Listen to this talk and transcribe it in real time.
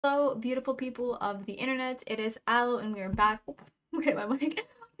Hello, beautiful people of the internet. It is Aloe, and we are back. Where did my mic?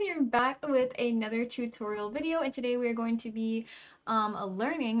 We are back with another tutorial video, and today we are going to be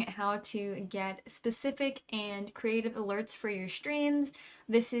learning how to get specific and creative alerts for your streams.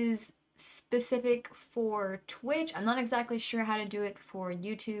 This is specific for Twitch. I'm not exactly sure how to do it for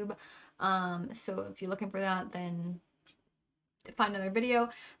YouTube. So if you're looking for that, then find another video.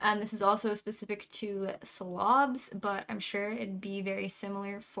 And this is also specific to slobs, but I'm sure it'd be very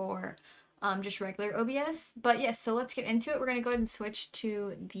similar for just regular OBS. But yes, so let's get into it. We're gonna go ahead and switch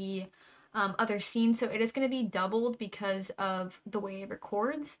to the other scene. So it is gonna be doubled because of the way it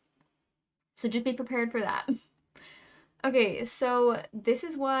records. So just be prepared for that. Okay, so this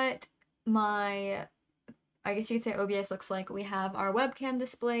is what my, I guess you could say OBS looks like. We have our webcam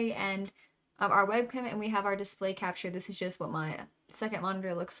display and our webcam, and we have our display capture. This is just what my second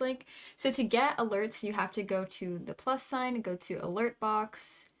monitor looks like. So to get alerts, you have to go to the plus sign, go to alert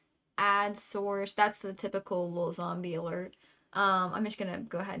box, add source. That's the typical little zombie alert. I'm just gonna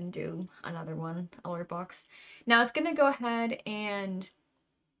go ahead and do another one, alert box. Now it's gonna go ahead and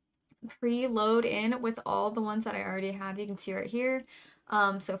preload in with all the ones that I already have. You can see right here.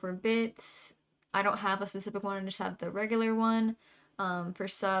 So for bits, I don't have a specific one, I just have the regular one. For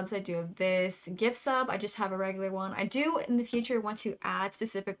subs, I do have this gift sub. I just have a regular one. I do in the future want to add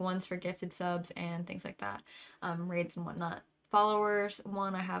specific ones for gifted subs and things like that. Raids and whatnot. Followers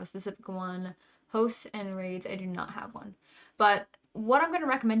one, I have a specific one. Hosts and raids, I do not have one. But what I'm going to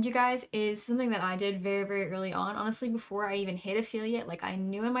recommend you guys is something that I did very, very early on. Honestly, before I even hit affiliate, like I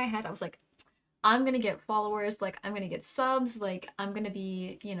knew in my head, I was like, I'm going to get followers, like I'm going to get subs, like I'm going to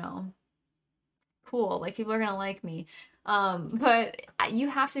be, you know, cool, like people are gonna like me. But you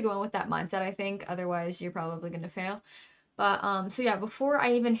have to go in with that mindset, I think, otherwise you're probably gonna fail. But so yeah, before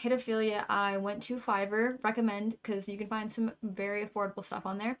I even hit affiliate, I went to Fiverr, recommend, because you can find some very affordable stuff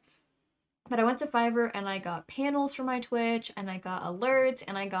on there. But I went to Fiverr and I got panels for my Twitch, and I got alerts,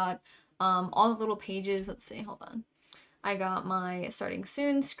 and I got all the little pages. Let's see, hold on. I got my starting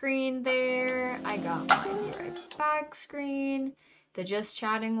soon screen there. I got my be right back screen, the just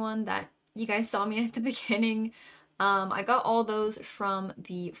chatting one that you guys saw me in at the beginning. I got all those from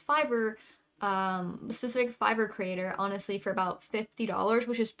the Fiverr, specific Fiverr creator, honestly, for about $50,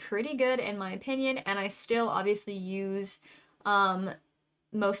 which is pretty good in my opinion. And I still obviously use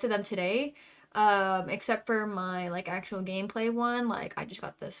most of them today, except for my like actual gameplay one. Like I just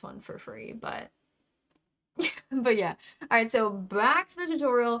got this one for free, but but yeah. All right, so back to the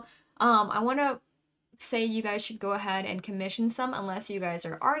tutorial. I want to say you guys should go ahead and commission some. Unless you guys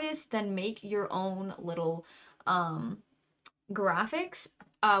are artists, then make your own little graphics,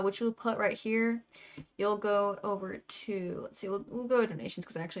 which we'll put right here. You'll go over to, let's see, we'll go to donations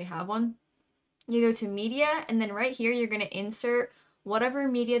because I actually have one. You go to media, and then right here you're going to insert whatever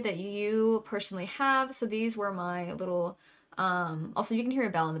media that you personally have. So these were my little also you can hear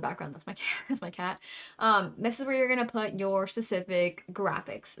a bell in the background. That's my cat. That's my cat. This is where you're gonna put your specific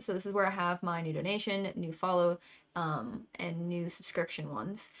graphics. So this is where I have my new donation, new follow, and new subscription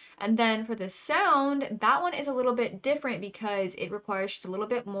ones. And then for the sound, that one is a little bit different because it requires just a little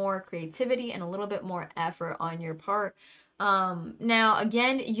bit more creativity and a little bit more effort on your part. Now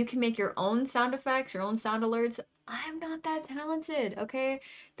again, you can make your own sound effects, your own sound alerts. I'm not that talented, okay?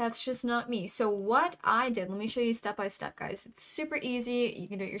 That's just not me. So what I did, let me show you step by step, guys. It's super easy. You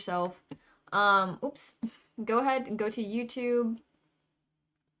can do it yourself. Oops. Go ahead and go to YouTube.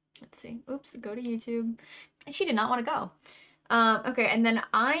 Let's see. Oops, go to YouTube. And she did not want to go. Okay, and then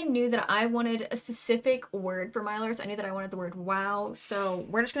I knew that I wanted a specific word for my alerts. I knew that I wanted the word wow. So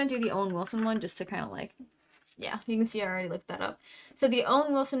we're just going to do the Owen Wilson one just to kind of like, yeah, you can see I already looked that up. So the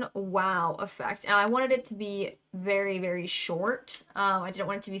Owen Wilson wow effect, and I wanted it to be very, very short. I didn't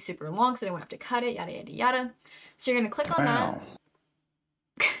want it to be super long because I didn't want to have to cut it, yada, yada, yada. So you're going to click on that.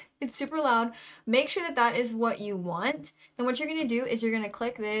 It's super loud. Make sure that that is what you want. Then what you're going to do is you're going to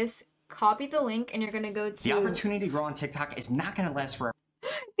click this, copy the link, and you're going to go to... The opportunity to grow on TikTok is not going to last forever.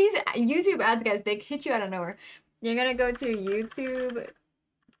 These YouTube ads, guys, they hit you out of nowhere. You're going to go to YouTube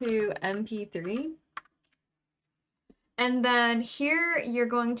to MP3. And then here you're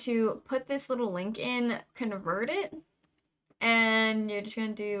going to put this little link in, convert it, and you're just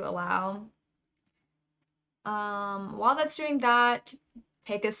going to do allow. While that's doing that,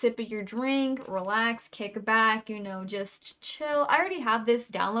 take a sip of your drink, relax, kick back, you know, just chill. I already have this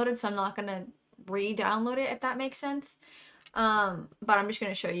downloaded, so I'm not going to re-download it, if that makes sense. But I'm just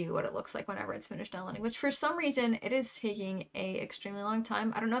going to show you what it looks like whenever it's finished downloading, which for some reason it is taking a extremely long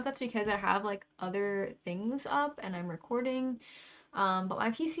time. I don't know if that's because I have like other things up and I'm recording, but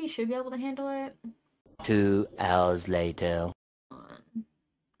my PC should be able to handle it. 2 hours later.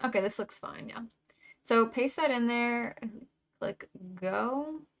 Okay, this looks fine, yeah. So paste that in there, click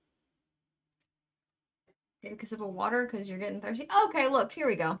go. Take a sip of water because you're getting thirsty. Okay, look, here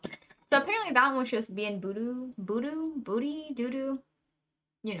we go. So apparently that one was just being booty, doo-doo,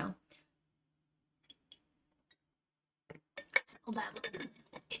 you know.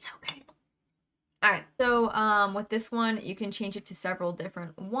 It's okay. Alright, so with this one, you can change it to several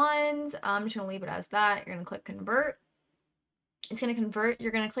different ones. I'm just going to leave it as that. You're going to click convert. It's going to convert.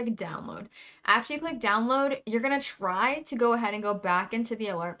 You're going to click download. After you click download, you're going to try to go ahead and go back into the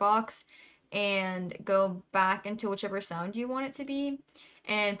alert box and go back into whichever sound you want it to be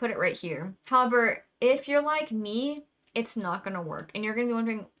and put it right here. However, if you're like me, it's not going to work. And you're going to be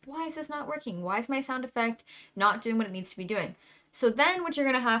wondering, why is this not working? Why is my sound effect not doing what it needs to be doing? So then what you're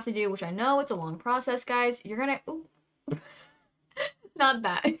going to have to do, which I know it's a long process, guys, you're going to, not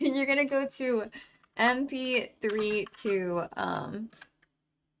that. You're going to go to MP3 to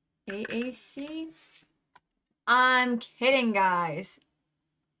AAC. I'm kidding, guys.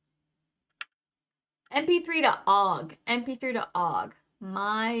 MP3 to OGG. MP3 to OGG.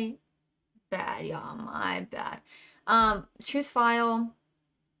 My bad, y'all. My bad. Choose file.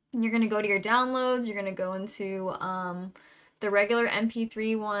 You're gonna go to your downloads. You're gonna go into the regular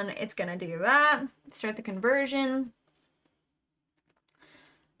MP3 one. It's gonna do that. Start the conversion.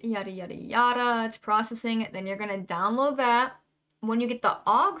 Yada yada yada. It's processing. Then you're gonna download that. When you get the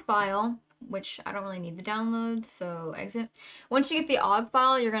OGG file, which I don't really need the download, so exit. Once you get the OGG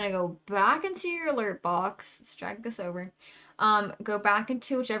file, you're gonna go back into your alert box. Let's drag this over. Go back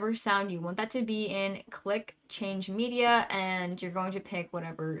into whichever sound you want that to be in. Click change media, and you're going to pick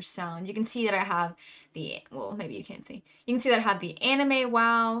whatever sound. You can see that I have the, well, maybe you can't see. You can see that I have the anime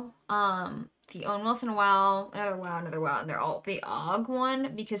WoW, the Owen Wilson WoW, another WoW, and they're all the OGG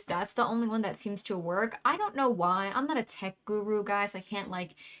one, because that's the only one that seems to work. I don't know why. I'm not a tech guru, guys. I can't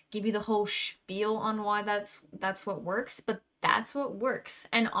like give you the whole spiel on why that's what works, but that's what works.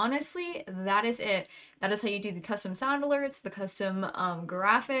 And honestly, that is it. That is how you do the custom sound alerts, the custom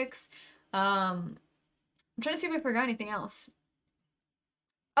graphics. I'm trying to see if I forgot anything else.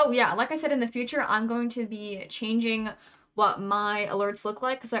 Oh yeah, like I said, in the future, I'm going to be changing what my alerts look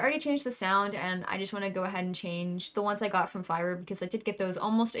like, because I already changed the sound, and I just want to go ahead and change the ones I got from Fiverr, because I did get those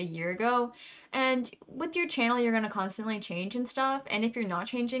almost a year ago. And with your channel, you're going to constantly change and stuff, and if you're not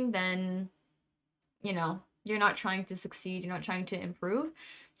changing, then, you know, you're not trying to succeed, you're not trying to improve.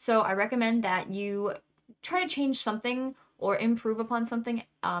 So I recommend that you try to change something or improve upon something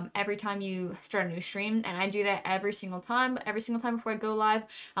every time you start a new stream, and I do that every single time before I go live.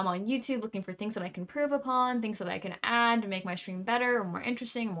 I'm on YouTube looking for things that I can improve upon, things that I can add to make my stream better or more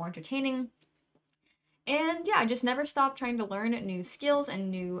interesting or more entertaining. And yeah, I just never stop trying to learn new skills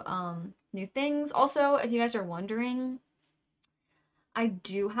and new things. Also, if you guys are wondering, I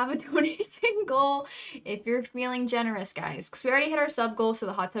do have a donation goal if you're feeling generous, guys, because we already hit our sub goal, so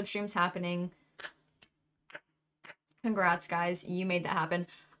the hot tub stream's happening. Congrats, guys, you made that happen.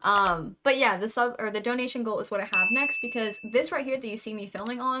 But yeah, the donation goal is what I have next, because this right here that you see me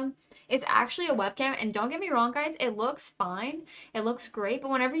filming on is actually a webcam, and don't get me wrong, guys, it looks fine, it looks great, but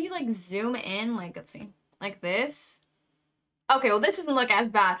whenever you like zoom in, like, let's see, like this. Okay, well, this doesn't look as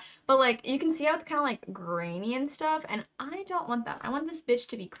bad, but like you can see how it's kind of like grainy and stuff, and I don't want that. I want this bitch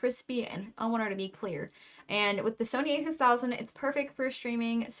to be crispy, and I want her to be clear. And with the Sony a6000, it's perfect for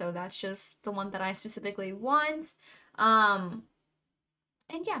streaming, so that's just the one that I specifically want. And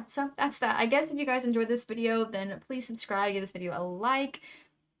yeah, so that's that. I guess if you guys enjoyed this video, then please subscribe, give this video a like.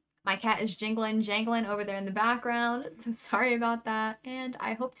 My cat is jangling over there in the background. So sorry about that. And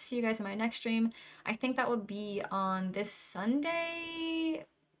I hope to see you guys in my next stream. I think that would be on this Sunday.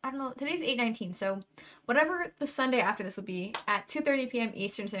 I don't know. Today's 8/19, so whatever the Sunday after this will be at 2:30 p.m.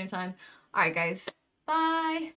 Eastern Standard Time. All right, guys. Bye.